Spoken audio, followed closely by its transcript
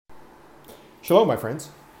Shalom, my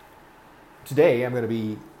friends. Today I'm going to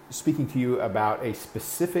be speaking to you about a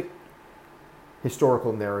specific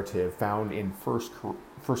historical narrative found in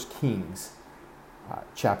First Kings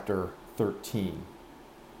chapter 13.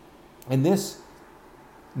 In this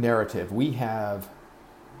narrative, we have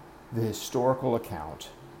the historical account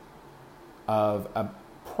of a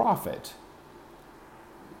prophet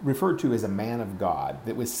referred to as a man of God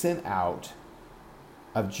that was sent out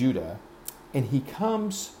of Judah, and he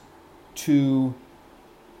comes to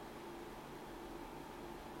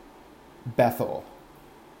Bethel,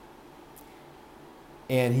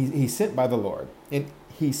 and he's sent by the Lord, and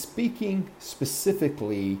he's speaking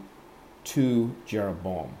specifically to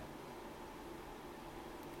Jeroboam.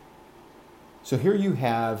 So here you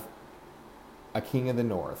have a king of the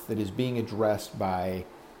north that is being addressed by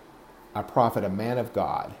a prophet, a man of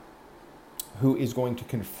God, who is going to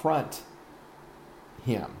confront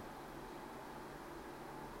him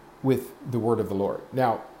with the word of the Lord.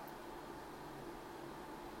 Now,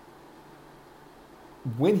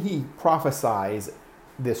 when he prophesies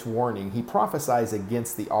this warning, he prophesies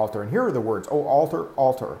against the altar. And here are the words, "O altar,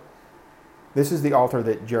 altar." This is the altar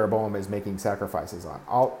that Jeroboam is making sacrifices on.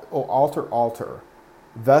 "O altar, altar,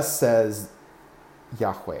 thus says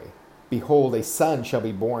Yahweh, behold, a son shall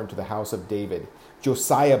be born to the house of David,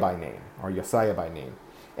 Josiah by name," or Josiah by name,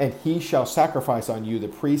 "and he shall sacrifice on you the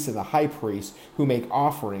priests and the high priests who make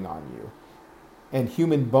offering on you, and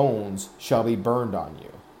human bones shall be burned on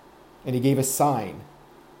you." And he gave a sign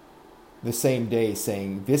the same day,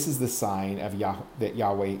 saying, "This is the sign of that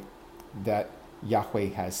Yahweh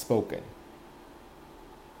has spoken.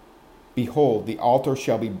 Behold, the altar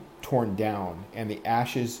shall be torn down, and the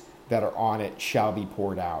ashes that are on it shall be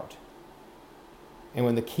poured out." And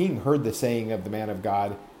when the king heard the saying of the man of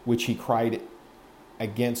God, which he cried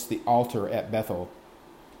against the altar at Bethel,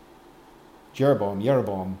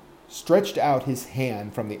 Jeroboam stretched out his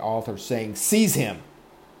hand from the altar, saying, "Seize him!"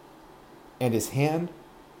 And his hand,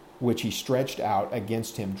 which he stretched out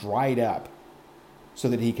against him, dried up, so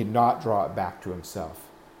that he could not draw it back to himself.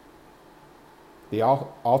 The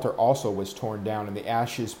altar also was torn down, and the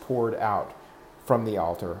ashes poured out from the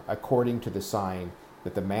altar, according to the sign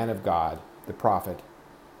that the man of God, the prophet,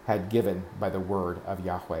 had given by the word of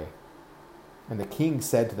Yahweh. And the king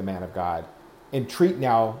said to the man of God, "Entreat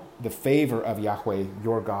now the favor of Yahweh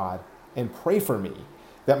your God, and pray for me,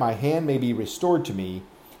 that my hand may be restored to me."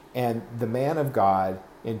 And the man of God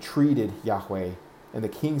entreated Yahweh, and the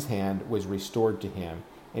king's hand was restored to him,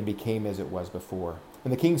 and became as it was before.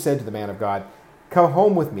 And the king said to the man of God, "Come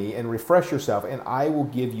home with me and refresh yourself, and I will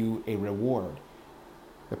give you a reward."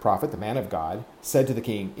 The prophet, the man of God, said to the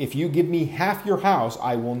king, "If you give me half your house,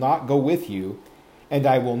 I will not go with you, and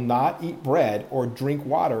I will not eat bread or drink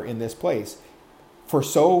water in this place. For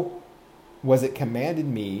so was it commanded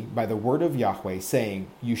me by the word of Yahweh, saying,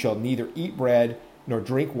 you shall neither eat bread nor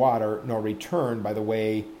drink water, nor return by the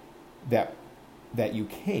way that you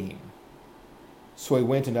came." So he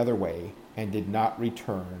went another way, and did not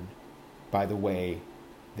return by the way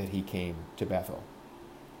that he came to Bethel.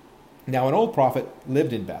 Now an old prophet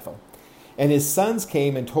lived in Bethel, and his sons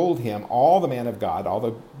came and told him all the man of God, all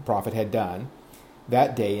the prophet had done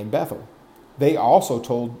that day in Bethel. They also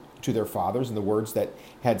told to their fathers in the words that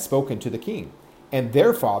had spoken to the king. And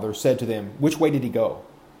their father said to them, "Which way did he go?"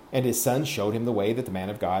 And his sons showed him the way that the man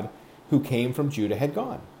of God who came from Judah had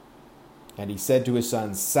gone. And he said to his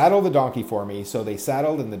sons, "Saddle the donkey for me." So they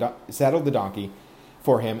saddled the donkey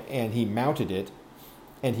for him, and he mounted it.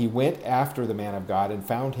 And he went after the man of God, and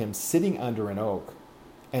found him sitting under an oak.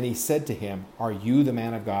 And he said to him, "Are you the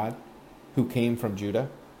man of God who came from Judah?"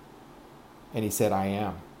 And he said, "I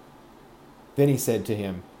am." Then he said to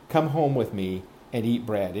him, "Come home with me and eat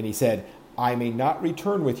bread." And he said, "I may not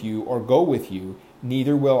return with you or go with you,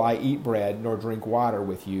 neither will I eat bread nor drink water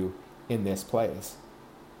with you in this place.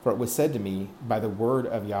 For it was said to me by the word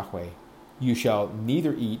of Yahweh, you shall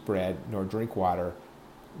neither eat bread nor drink water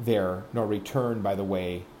there, nor return by the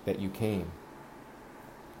way that you came."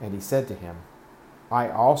 And he said to him, "I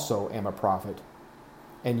also am a prophet,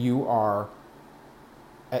 and you are,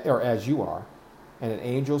 or as you are." And an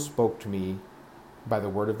angel spoke to me by the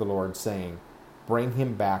word of the Lord, saying, "Bring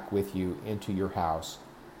him back with you into your house,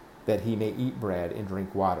 that he may eat bread and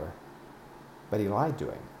drink water." But he lied to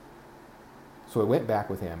him. So he went back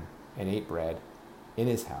with him and ate bread in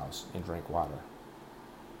his house and drank water.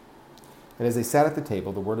 And as they sat at the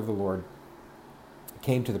table, the word of the Lord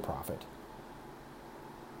came to the prophet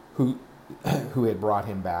who had brought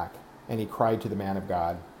him back. And he cried to the man of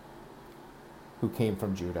God who came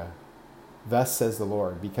from Judah, Thus says the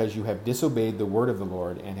Lord, because you have disobeyed the word of the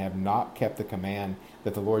Lord and have not kept the command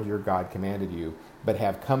that the Lord your God commanded you, but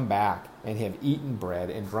have come back and have eaten bread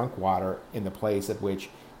and drunk water in the place at which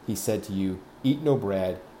he said to you, eat no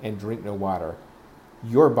bread and drink no water,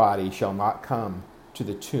 your body shall not come to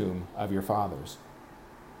the tomb of your fathers.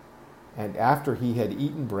 And after he had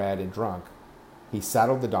eaten bread and drunk, he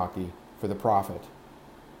saddled the donkey for the prophet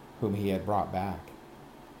whom he had brought back.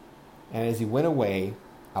 And as he went away,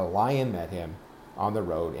 a lion met him on the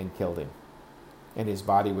road and killed him. And his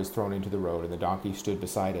body was thrown into the road, and the donkey stood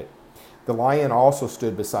beside it. The lion also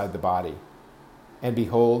stood beside the body. And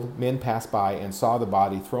behold, men passed by and saw the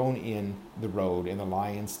body thrown in the road, and the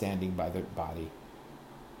lion standing by the body.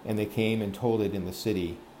 And they came and told it in the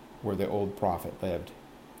city where the old prophet lived.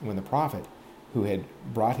 And when the prophet, who had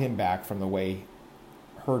brought him back from the way,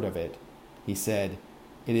 heard of it, he said,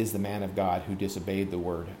 it is the man of God who disobeyed the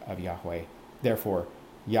word of Yahweh. Therefore,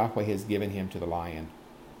 Yahweh has given him to the lion,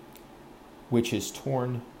 which has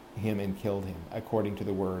torn him and killed him, according to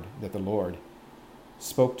the word that the Lord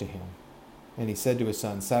spoke to him. And he said to his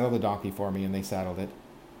son, saddle the donkey for me, and they saddled it.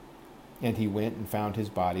 And he went and found his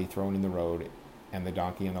body thrown in the road, and the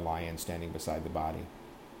donkey and the lion standing beside the body.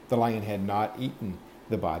 The lion had not eaten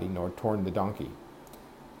the body, nor torn the donkey.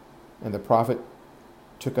 And the prophet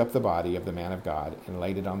took up the body of the man of God, and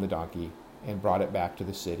laid it on the donkey, and brought it back to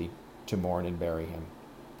the city to mourn and bury him.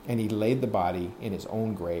 And he laid the body in his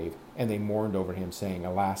own grave, and they mourned over him, saying,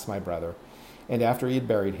 alas, my brother. And after he had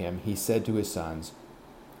buried him, he said to his sons,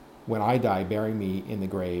 when I die, bury me in the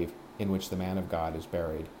grave in which the man of God is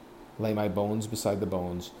buried. Lay my bones beside the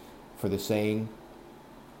bones, for the saying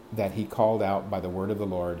that he called out by the word of the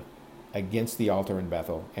Lord against the altar in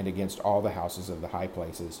Bethel, and against all the houses of the high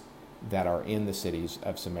places that are in the cities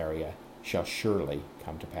of Samaria, shall surely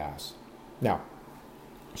come to pass. Now,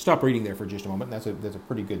 stop reading there for just a moment. That's a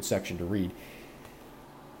pretty good section to read.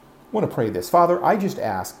 I want to pray this. Father, I just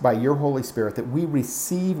ask by your Holy Spirit that we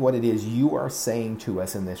receive what it is you are saying to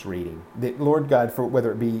us in this reading. That, Lord God, for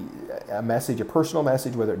whether it be a message, a personal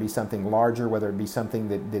message, whether it be something larger, whether it be something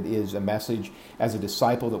that is a message as a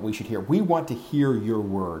disciple that we should hear, we want to hear your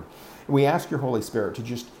word. And we ask your Holy Spirit to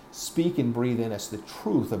just speak and breathe in us the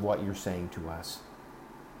truth of what you're saying to us.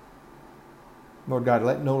 Lord God,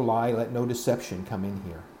 let no lie, let no deception come in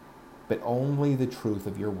here, but only the truth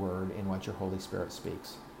of your word and what your Holy Spirit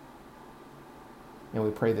speaks. And we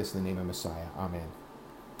pray this in the name of Messiah. Amen.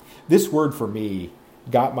 This word for me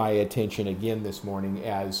got my attention again this morning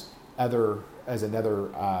as another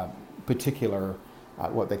particular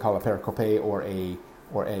what they call a pericope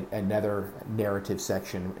or another narrative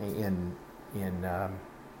section in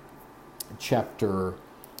chapter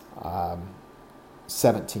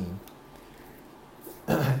 17,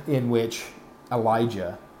 in which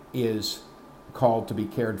Elijah is called to be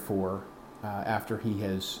cared for after he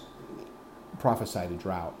has prophesied a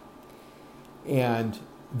drought. And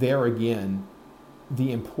there again,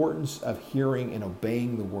 the importance of hearing and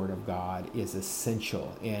obeying the word of God is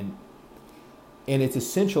essential. And it's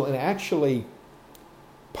essential and actually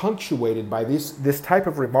punctuated by this type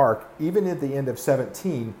of remark, even at the end of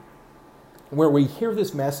 17, where we hear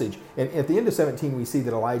this message. And at the end of 17, we see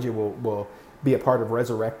that Elijah will be a part of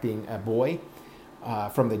resurrecting a boy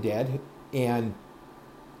from the dead. And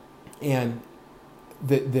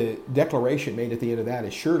the declaration made at the end of that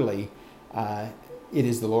is, surely it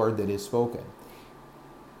is the Lord that is spoken.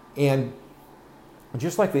 And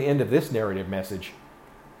just like the end of this narrative message,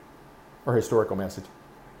 or historical message,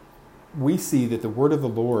 we see that the word of the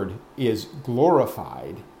Lord is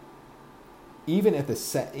glorified even at the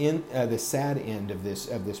sad end of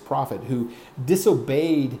this prophet, who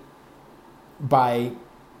disobeyed by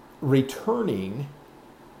returning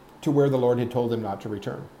to where the Lord had told him not to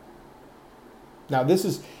return. Now, this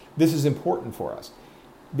is important for us.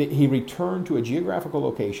 He returned to a geographical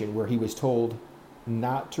location where he was told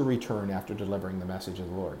not to return after delivering the message of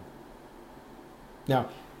the Lord. Now,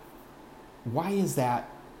 why is that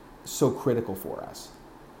so critical for us?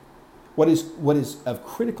 What is of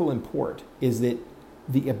critical import is that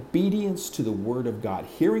the obedience to the Word of God,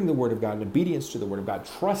 hearing the Word of God and obedience to the Word of God,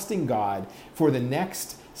 trusting God for the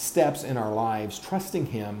next steps in our lives, trusting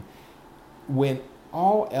Him when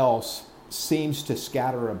all else seems to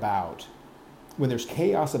scatter about, when there's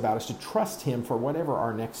chaos about us, to trust Him for whatever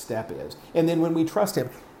our next step is. And then when we trust Him,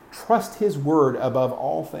 trust His Word above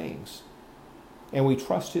all things. And we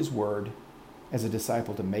trust His Word as a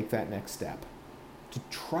disciple to make that next step, to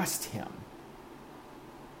trust Him.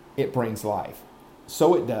 It brings life.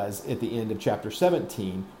 So it does at the end of chapter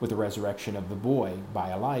 17 with the resurrection of the boy by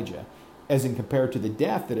Elijah, as in compared to the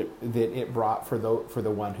death that it brought for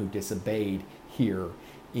the one who disobeyed here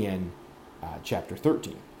in chapter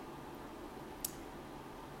 13.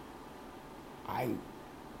 I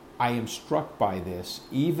am struck by this,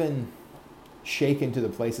 even shaken to the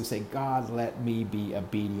place of saying, God, let me be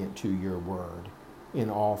obedient to your word in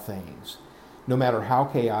all things, no matter how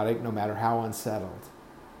chaotic, no matter how unsettled.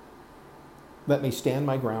 Let me stand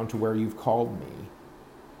my ground to where you've called me,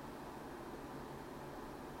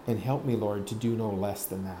 and help me, Lord, to do no less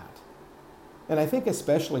than that. And I think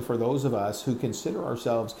especially for those of us who consider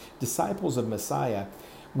ourselves disciples of Messiah,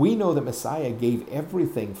 we know that Messiah gave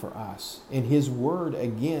everything for us, and his word,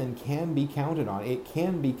 again, can be counted on. It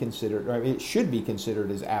can be considered, or it should be considered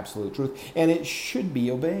as absolute truth, and it should be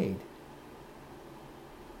obeyed.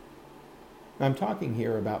 I'm talking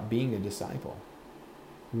here about being a disciple,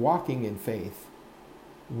 walking in faith,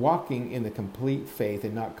 walking in the complete faith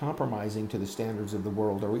and not compromising to the standards of the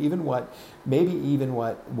world, or even what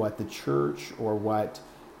the church or what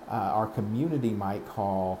our community might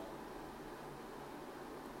call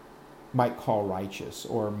righteous,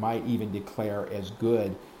 or might even declare as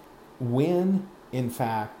good, when in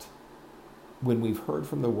fact, when we've heard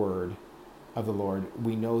from the word of the Lord,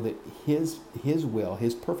 we know that his will,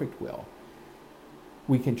 his perfect will,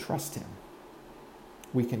 we can trust him.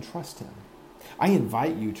 We can trust him. I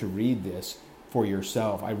invite you to read this for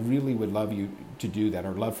yourself. I really would love you to do that,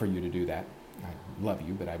 or love for you to do that. I love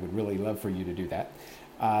you, but I would really love for you to do that.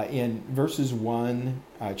 In verses 1,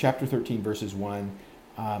 chapter 13, verses 1,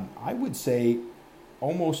 I would say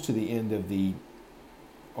almost to the end of the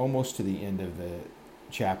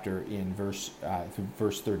chapter, in verse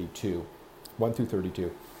 32, 1 through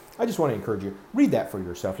 32. I just want to encourage you, read that for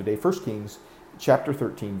yourself today. 1 Kings chapter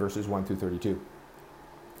 13, verses 1 through 32.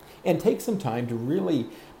 And take some time to really,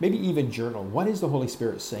 maybe even journal. What is the Holy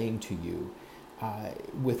Spirit saying to you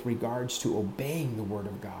with regards to obeying the Word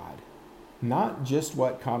of God? Not just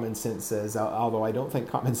what common sense says, although I don't think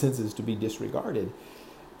common sense is to be disregarded,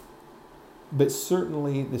 but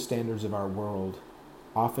certainly the standards of our world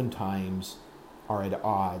oftentimes are at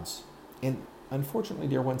odds. And unfortunately,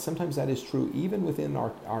 dear ones, sometimes that is true even within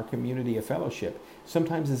our community of fellowship.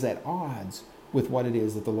 Sometimes is at odds with what it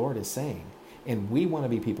is that the Lord is saying. And we want to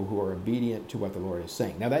be people who are obedient to what the Lord is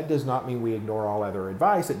saying. Now, that does not mean we ignore all other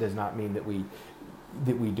advice. It does not mean that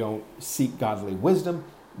we don't seek godly wisdom.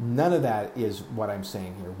 None of that is what I'm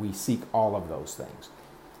saying here. We seek all of those things.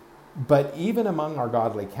 But even among our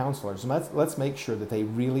godly counselors, let's make sure that they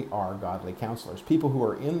really are godly counselors. People who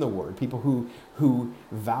are in the Word, people who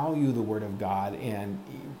value the Word of God and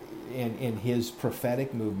his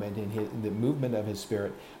prophetic movement and the movement of his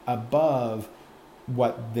Spirit above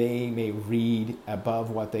what they may read,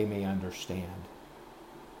 above what they may understand.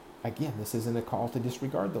 Again, this isn't a call to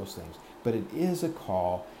disregard those things, but it is a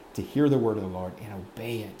call to hear the word of the Lord and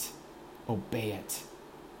obey it. Obey it.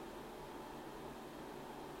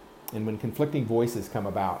 And when conflicting voices come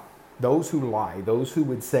about, those who lie, those who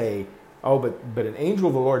would say, oh, but an angel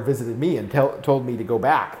of the Lord visited me and told me to go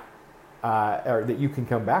back, or that you can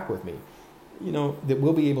come back with me, that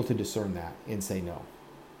we'll be able to discern that and say no.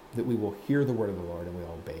 That we will hear the word of the Lord and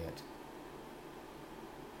we'll obey it.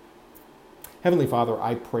 Heavenly Father,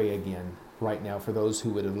 I pray again right now for those who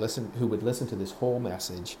would listen to this whole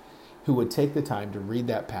message, who would take the time to read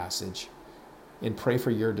that passage and pray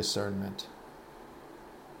for your discernment.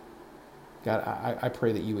 God, I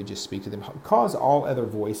pray that you would just speak to them. Cause all other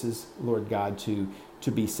voices, Lord God, to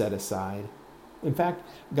be set aside. In fact,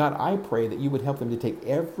 God, I pray that you would help them to take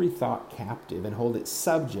every thought captive and hold it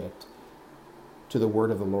subject to the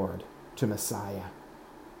word of the Lord, to Messiah.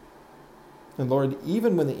 And Lord,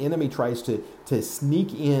 even when the enemy tries to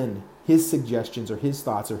sneak in his suggestions or his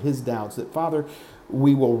thoughts or his doubts, that Father,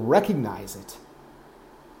 we will recognize it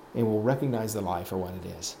and we'll recognize the lie for what it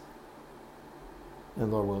is.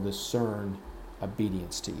 And Lord, we'll discern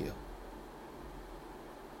obedience to you.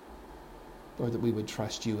 Lord, that we would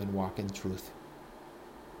trust you and walk in truth.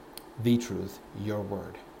 The truth, your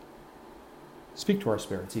word. Speak to our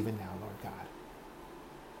spirits even now, Lord God.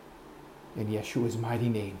 In Yeshua's mighty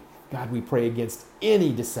name, God, we pray against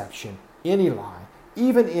any deception, any lie,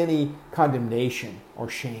 even any condemnation or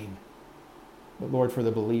shame. But Lord, for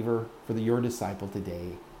the believer, for your disciple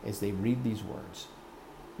today, as they read these words,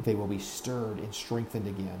 they will be stirred and strengthened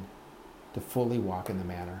again to fully walk in the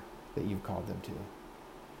manner that you've called them to.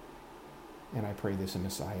 And I pray this in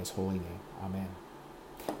Messiah's holy name. Amen.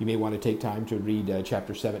 You may want to take time to read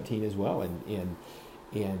chapter 17 as well in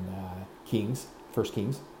Kings, 1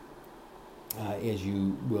 Kings. As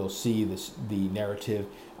you will see the narrative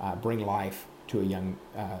bring life to a young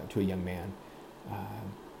man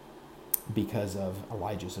because of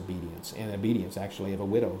Elijah's obedience, and obedience actually of a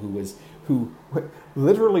widow who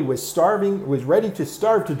literally was starving, was ready to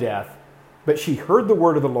starve to death, But she heard the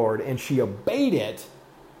word of the Lord and she obeyed it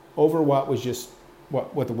over what was just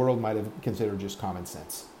what the world might have considered just common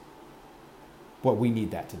sense. Well, we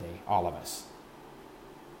need that today, all of us.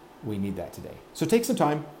 We need that today. So take some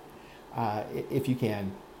time, if you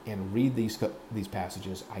can, and read these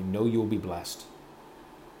passages. I know you'll be blessed.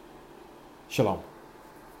 Shalom.